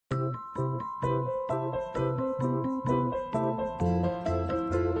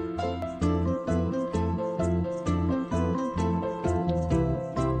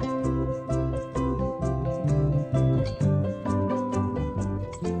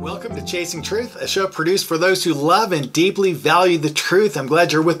Welcome to Chasing Truth, a show produced for those who love and deeply value the truth. I'm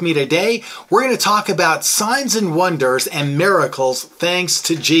glad you're with me today. We're going to talk about signs and wonders and miracles thanks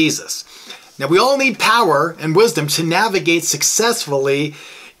to Jesus. Now, we all need power and wisdom to navigate successfully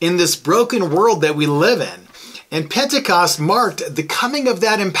in this broken world that we live in. And Pentecost marked the coming of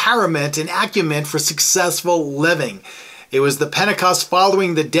that empowerment and acumen for successful living. It was the Pentecost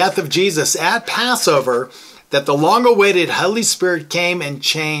following the death of Jesus at Passover that the long-awaited Holy Spirit came and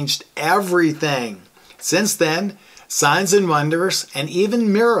changed everything. Since then, signs and wonders and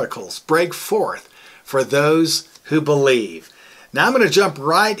even miracles break forth for those who believe. Now I'm going to jump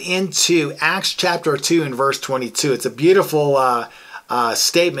right into Acts chapter 2 and verse 22. It's a beautiful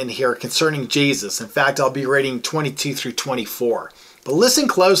statement here concerning Jesus. In fact, I'll be reading 22 through 24. But listen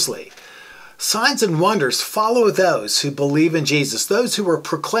closely. Signs and wonders follow those who believe in Jesus. Those who are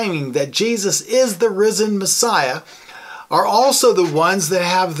proclaiming that Jesus is the risen Messiah are also the ones that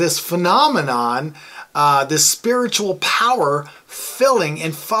have this phenomenon, this spiritual power filling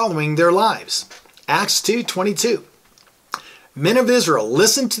and following their lives. Acts 2:22. Men of Israel,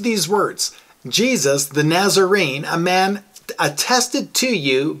 listen to these words. Jesus, the Nazarene, a man attested to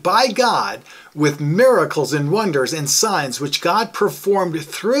you by God with miracles and wonders and signs which God performed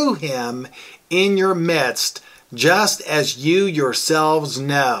through him in your midst, just as you yourselves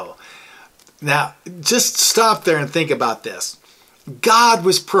know. Now, just stop there and think about this. God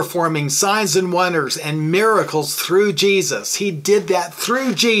was performing signs and wonders and miracles through Jesus. He did that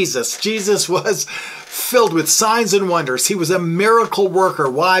through Jesus. Jesus was filled with signs and wonders. He was a miracle worker.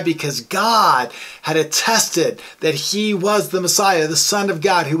 Why? Because God had attested that he was the Messiah, the Son of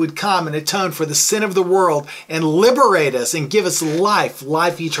God, who would come and atone for the sin of the world and liberate us and give us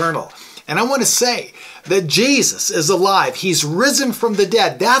life eternal. And I want to say that Jesus is alive. He's risen from the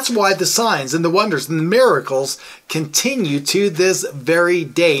dead. That's why the signs and the wonders and the miracles continue to this very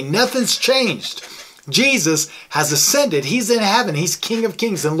day. Nothing's changed. Jesus has ascended. He's in heaven. He's King of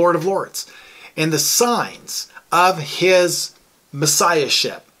Kings and Lord of Lords. And the signs of his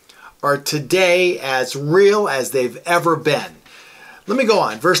messiahship are today as real as they've ever been. Let me go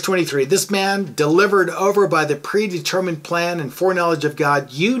on. Verse 23. This man, delivered over by the predetermined plan and foreknowledge of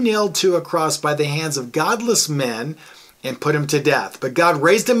God, you nailed to a cross by the hands of godless men and put him to death. But God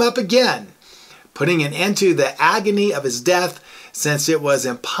raised him up again, putting an end to the agony of his death, since it was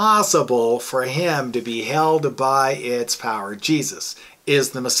impossible for him to be held by its power. Jesus is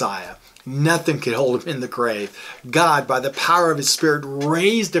the Messiah. Nothing could hold him in the grave. God, by the power of his Spirit,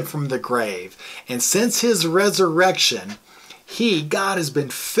 raised him from the grave. And since his resurrection, God has been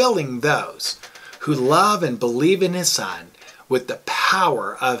filling those who love and believe in his Son with the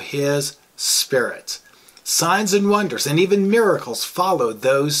power of his Spirit. Signs and wonders and even miracles follow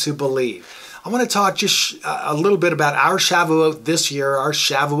those who believe. I want to talk just a little bit about our Shavuot this year, our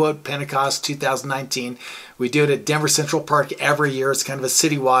Shavuot Pentecost 2019. We do it at Denver Central Park every year. It's kind of a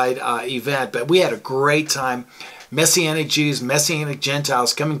citywide event, but we had a great time. Messianic Jews, Messianic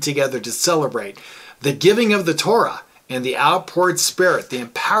Gentiles coming together to celebrate the giving of the Torah and the outpoured Spirit, the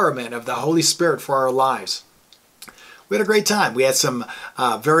empowerment of the Holy Spirit for our lives. We had a great time. We had some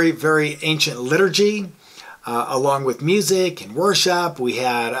very, very ancient liturgy, along with music and worship. We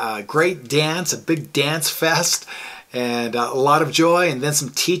had a great dance, a big dance fest, and a lot of joy, and then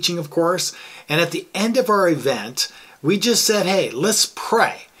some teaching, of course. And at the end of our event, we just said, hey, let's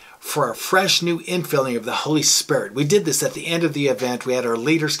pray for a fresh new infilling of the Holy Spirit. We did this at the end of the event. We had our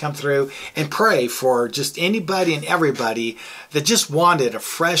leaders come through and pray for just anybody and everybody that just wanted a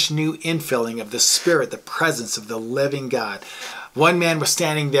fresh new infilling of the Spirit, the presence of the living God. One man was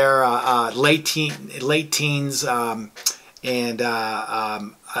standing there, late teens, he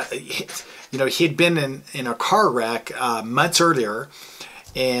had been in a car wreck months earlier,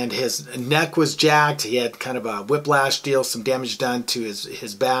 and his neck was jacked. He had kind of a whiplash deal, some damage done to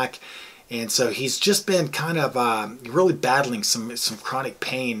his back. And so he's just been kind of really battling some chronic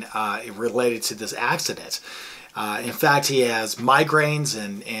pain related to this accident. In fact, he has migraines,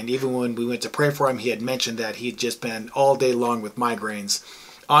 and even when we went to pray for him, he had mentioned that he'd just been all day long with migraines,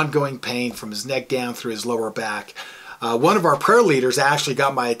 ongoing pain from his neck down through his lower back. One of our prayer leaders actually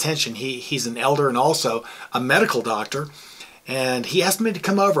got my attention. He's an elder and also a medical doctor. And he asked me to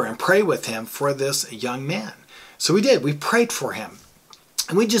come over and pray with him for this young man. So we did. We prayed for him.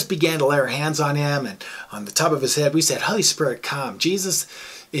 And we just began to lay our hands on him and on the top of his head. We said, Holy Spirit, come. Jesus,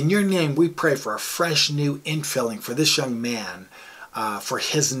 in your name, we pray for a fresh new infilling for this young man, for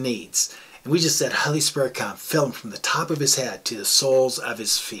his needs. And we just said, Holy Spirit, come, fill him from the top of his head to the soles of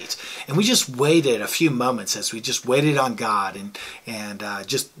his feet. And we just waited a few moments as we just waited on God and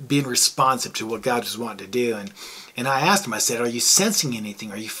just being responsive to what God was wanting to do. And I asked him, I said, are you sensing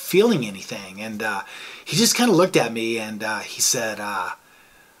anything? Are you feeling anything? And he just kind of looked at me and he said,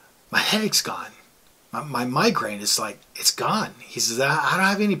 my headache's gone. My migraine is like, it's gone. He says, I don't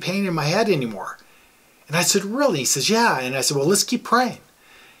have any pain in my head anymore. And I said, really? He says, yeah. And I said, well, let's keep praying.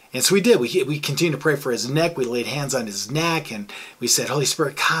 And so we did. We continued to pray for his neck. We laid hands on his neck and we said, Holy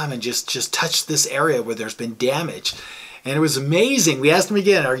Spirit, come and just touch this area where there's been damage. And it was amazing. We asked him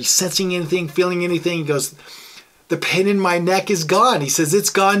again, are you sensing anything, feeling anything? He goes, the pain in my neck is gone. He says, it's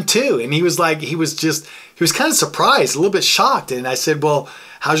gone too. And he was like, he was kind of surprised, a little bit shocked. And I said, well,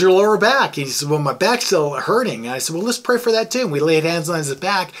 how's your lower back? And he said, well, my back's still hurting. And I said, well, let's pray for that too. And we laid hands on his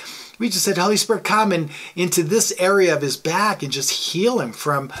back. We just said, Holy Spirit, come into this area of his back and just heal him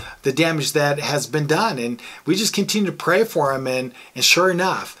from the damage that has been done. And we just continued to pray for him. And sure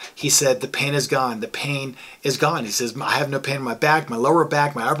enough, he said, the pain is gone. The pain is gone. He says, I have no pain in my back, my lower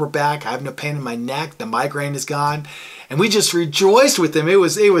back, my upper back. I have no pain in my neck. The migraine is gone. And we just rejoiced with him. It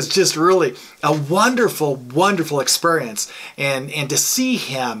was just really a wonderful, wonderful experience. And to see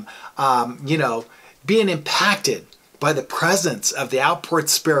him, being impacted by the presence of the outpoured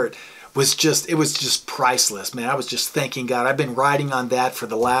Spirit was just priceless, man. I was just thanking God. I've been riding on that for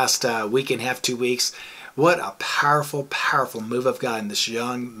the last week and a half, 2 weeks. What a powerful, powerful move of God in this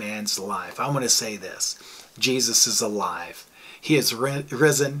young man's life. I want to say this. Jesus is alive. He is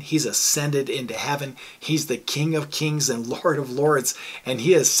risen. He's ascended into heaven. He's the King of kings and Lord of lords. And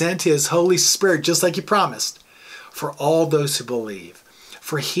he has sent his Holy Spirit, just like he promised, for all those who believe,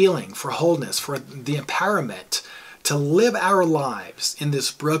 for healing, for wholeness, for the empowerment to live our lives in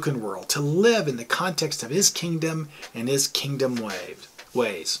this broken world, to live in the context of his kingdom and his kingdom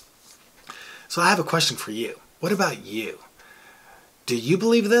ways. So I have a question for you. What about you? Do you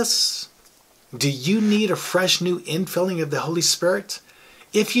believe this? Do you need a fresh new infilling of the Holy Spirit?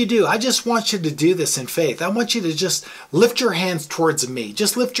 If you do, I just want you to do this in faith. I want you to just lift your hands towards me.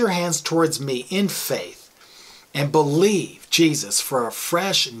 Just lift your hands towards me in faith and believe Jesus for a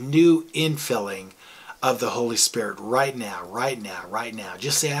fresh new infilling of the Holy Spirit right now, right now, right now.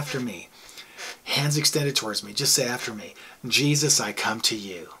 Just say after me. Hands extended towards me. Just say after me. Jesus, I come to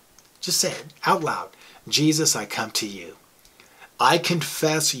you. Just say it out loud. Jesus, I come to you. I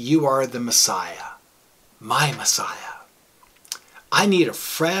confess you are the Messiah, my Messiah. I need a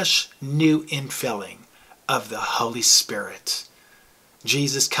fresh new infilling of the Holy Spirit.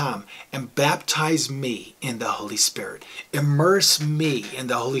 Jesus, come and baptize me in the Holy Spirit. Immerse me in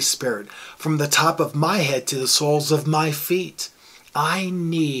the Holy Spirit from the top of my head to the soles of my feet. I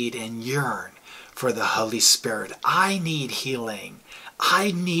need and yearn for the Holy Spirit. I need healing.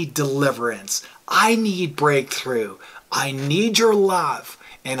 I need deliverance. I need breakthrough. I need your love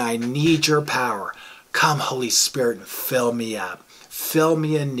and I need your power. Come, Holy Spirit, and fill me up. Fill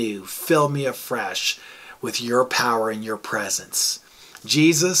me anew. Fill me afresh with your power and your presence.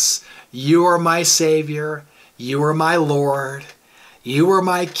 Jesus, you are my Savior. You are my Lord. You are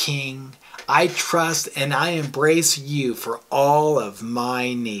my King. I trust and I embrace you for all of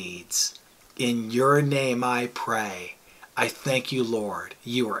my needs. In your name I pray. I thank you, Lord.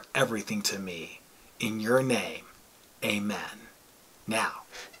 You are everything to me. In your name, amen. Now,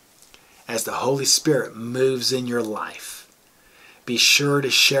 as the Holy Spirit moves in your life, be sure to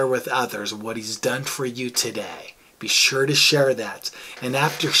share with others what he's done for you today. Be sure to share that. And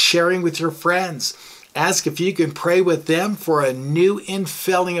after sharing with your friends, ask if you can pray with them for a new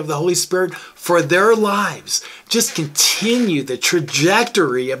infilling of the Holy Spirit for their lives. Just continue the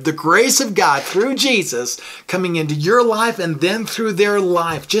trajectory of the grace of God through Jesus coming into your life and then through their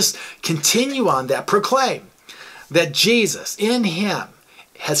life. Just continue on that. Proclaim that Jesus, in him,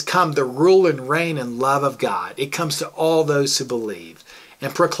 has come the rule and reign and love of God. It comes to all those who believe.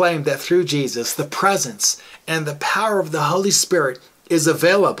 And proclaim that through Jesus, the presence and the power of the Holy Spirit is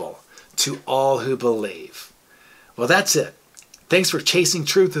available to all who believe. Well, that's it. Thanks for chasing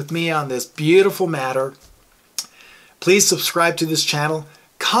truth with me on this beautiful matter. Please subscribe to this channel,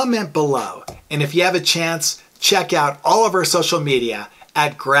 comment below, and if you have a chance, check out all of our social media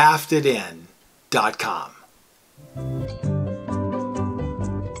at graftedin.com.